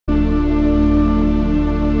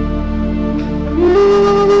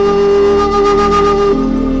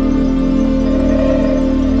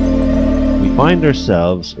find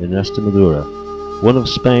ourselves in Extremadura, one of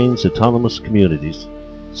Spain's autonomous communities,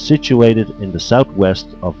 situated in the southwest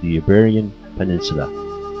of the Iberian Peninsula,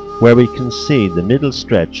 where we can see the middle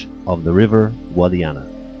stretch of the river Guadiana,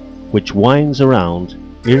 which winds around,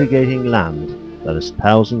 irrigating land that is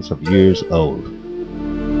thousands of years old.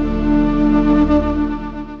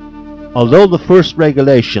 Although the first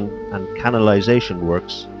regulation and canalization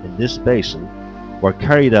works in this basin were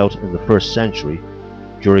carried out in the 1st century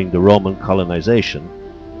during the Roman colonization,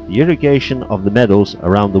 the irrigation of the meadows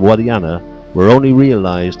around the Guadiana were only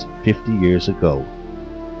realized 50 years ago.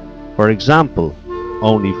 For example,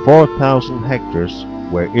 only 4,000 hectares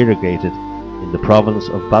were irrigated in the province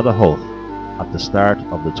of Badajoz at the start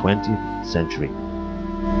of the 20th century.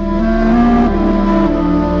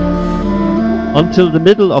 Until the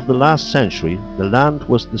middle of the last century, the land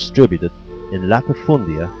was distributed in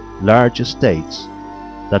latifundia, large estates,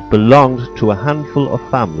 that belonged to a handful of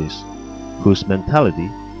families whose mentality,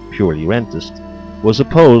 purely rentist, was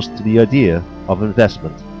opposed to the idea of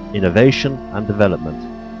investment, innovation and development.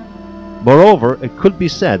 Moreover, it could be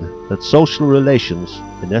said that social relations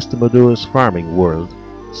in Extremadura's farming world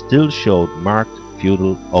still showed marked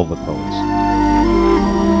feudal overtones.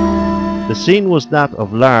 The scene was that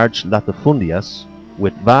of large latifundias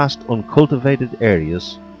with vast uncultivated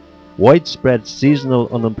areas, widespread seasonal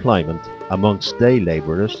unemployment amongst day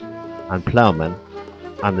labourers and ploughmen,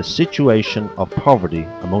 and a situation of poverty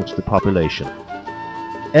amongst the population,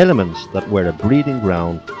 elements that were a breeding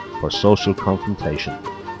ground for social confrontation.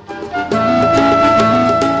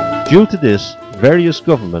 Due to this, various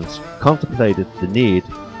governments contemplated the need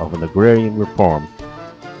of an agrarian reform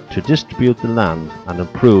to distribute the land and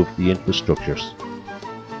improve the infrastructures.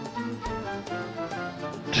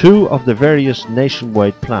 Two of the various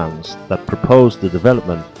nationwide plans that proposed the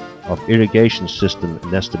development of irrigation system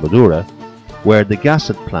in Extremadura were the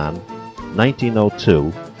Gasset Plan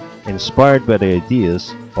 1902, inspired by the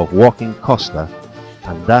ideas of Joaquín Costa,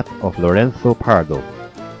 and that of Lorenzo Pardo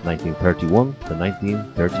 1931 to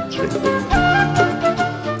 1933.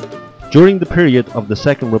 During the period of the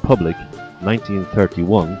Second Republic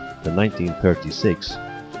 1931 to 1936,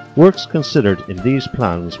 works considered in these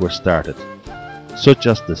plans were started, such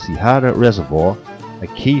as the Sijara Reservoir, a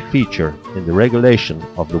key feature in the regulation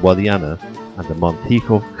of the Guadiana and the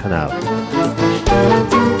Montijo Canal.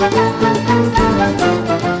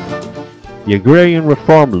 The Agrarian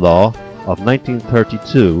Reform Law of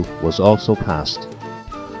 1932 was also passed.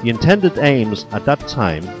 The intended aims at that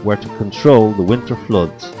time were to control the winter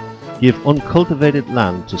floods, give uncultivated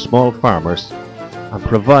land to small farmers, and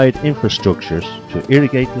provide infrastructures to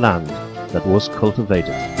irrigate land that was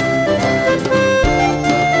cultivated.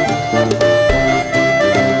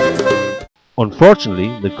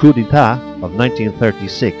 Unfortunately, the coup d'etat of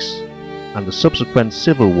 1936 and the subsequent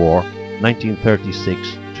civil war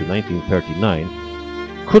 1936 to 1939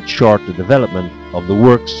 cut short the development of the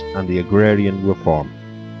works and the agrarian reform.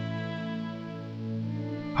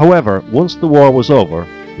 However, once the war was over,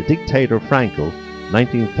 the dictator Franco,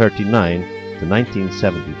 1939 to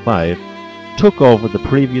 1975, took over the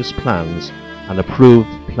previous plans and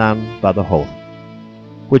approved Plan Badajoz,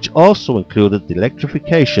 which also included the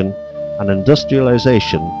electrification and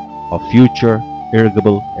industrialization of future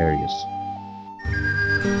irrigable areas.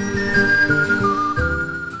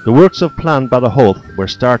 The works of Plan Badajoz were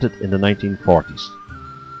started in the 1940s.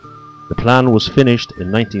 The plan was finished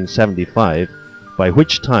in 1975, by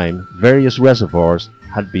which time various reservoirs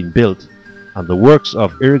had been built and the works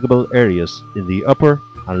of irrigable areas in the upper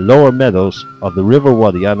and lower meadows of the River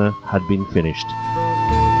Guadiana had been finished.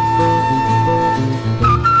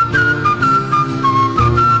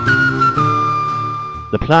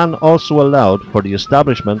 The plan also allowed for the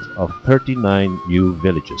establishment of 39 new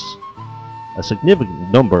villages. A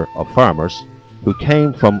significant number of farmers who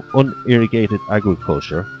came from unirrigated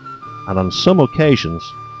agriculture and on some occasions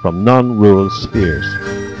from non-rural spheres,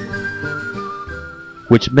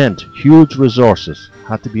 which meant huge resources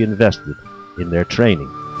had to be invested in their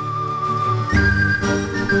training.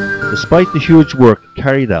 Despite the huge work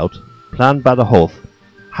carried out, Plan Badajoz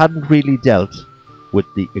hadn't really dealt with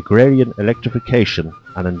the agrarian electrification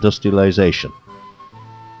and industrialization.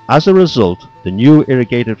 As a result, the new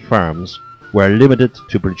irrigated farms were limited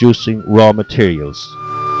to producing raw materials.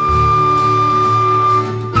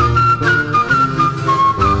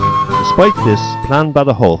 Despite this, Plan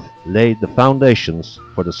Badajoz laid the foundations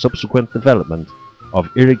for the subsequent development of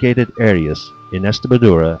irrigated areas in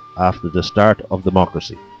Extremadura after the start of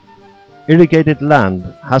democracy. Irrigated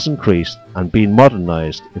land has increased and been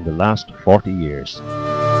modernized in the last 40 years.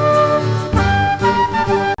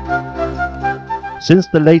 Since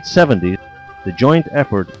the late 70s, the joint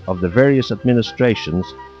effort of the various administrations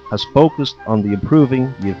has focused on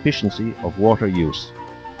improving the efficiency of water use,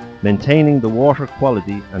 maintaining the water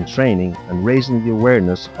quality and training and raising the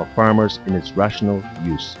awareness of farmers in its rational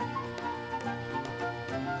use.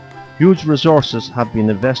 Huge resources have been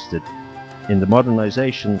invested in the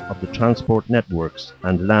modernization of the transport networks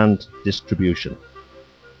and land distribution,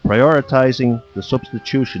 prioritizing the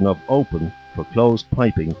substitution of open for closed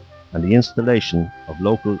piping and the installation of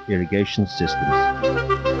local irrigation systems.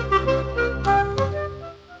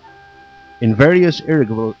 In various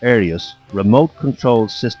irrigable areas, remote control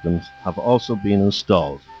systems have also been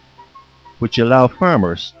installed, which allow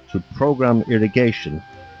farmers to program irrigation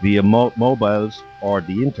via mobiles or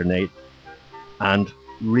the internet and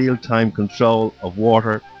real-time control of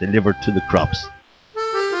water delivered to the crops.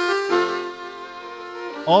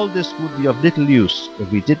 All this would be of little use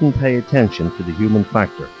if we didn't pay attention to the human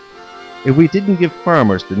factor, if we didn't give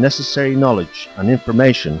farmers the necessary knowledge and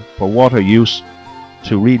information for water use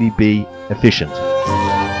to really be efficient.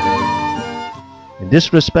 In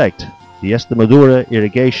this respect, the Extremadura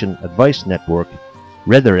Irrigation Advice Network,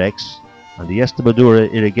 REDEREX, and the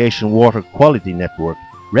Extremadura Irrigation Water Quality Network,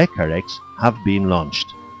 RECAREX, have been launched.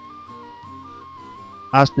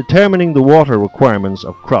 As determining the water requirements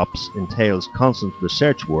of crops entails constant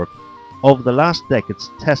research work, over the last decades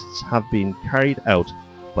tests have been carried out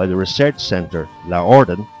by the research centre La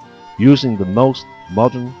Orden using the most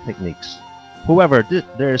modern techniques. However,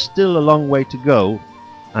 there is still a long way to go,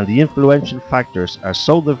 and the influential factors are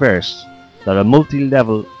so diverse that a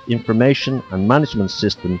multi-level information and management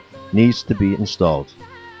system needs to be installed.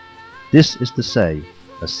 This is to say,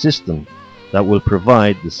 a system that will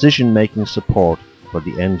provide decision-making support for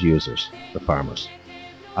the end users, the farmers,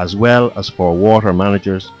 as well as for water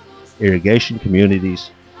managers, irrigation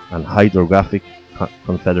communities and hydrographic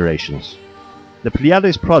confederations. The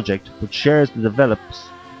PLEIADeS project, which shares and develops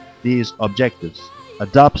these objectives,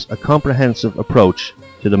 adopts a comprehensive approach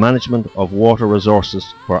to the management of water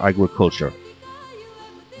resources for agriculture.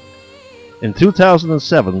 In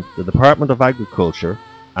 2007, the Department of Agriculture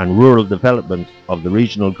and Rural Development of the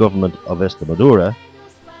Regional Government of Extremadura,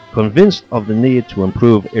 convinced of the need to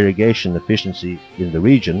improve irrigation efficiency in the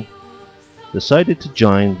region, decided to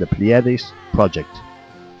join the PLEIADeS project,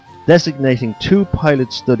 designating 2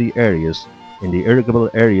 pilot study areas in the irrigable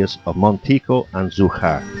areas of Montijo and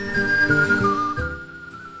Zújar.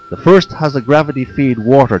 The first has a gravity feed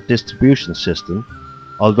water distribution system,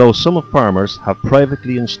 although some farmers have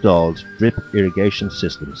privately installed drip irrigation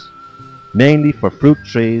systems, mainly for fruit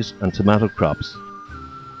trees and tomato crops.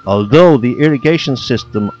 Although the irrigation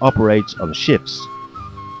system operates on shifts,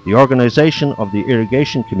 the organization of the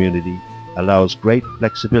irrigation community allows great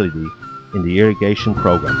flexibility in the irrigation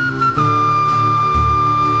program.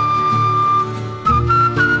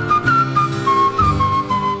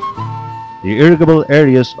 The irrigable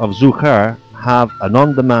areas of Zújar have an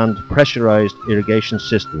on-demand pressurized irrigation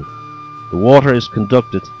system. The water is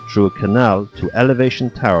conducted through a canal to elevation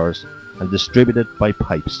towers and distributed by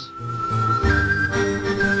pipes.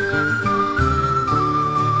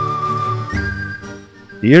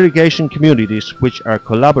 The irrigation communities which are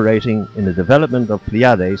collaborating in the development of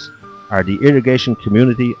PLEIADeS are the irrigation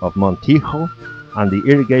community of Montijo and the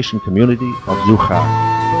irrigation community of Zújar.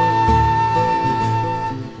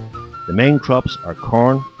 The main crops are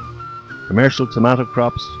corn, commercial tomato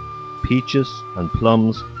crops, peaches and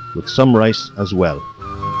plums, with some rice as well.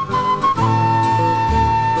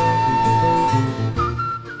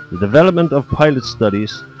 The development of pilot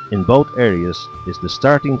studies in both areas is the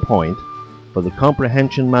starting point for the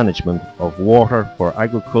comprehension management of water for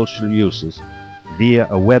agricultural uses via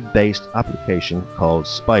a web-based application called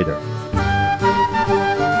Spider.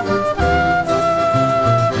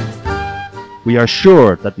 We are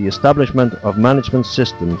sure that the establishment of management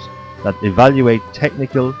systems that evaluate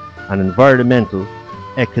technical and environmental,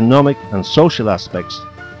 economic and social aspects,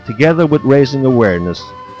 together with raising awareness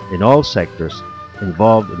in all sectors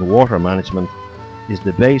involved in water management, is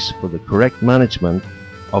the base for the correct management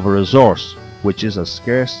of a resource which is as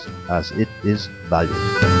scarce as it is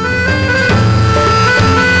valued.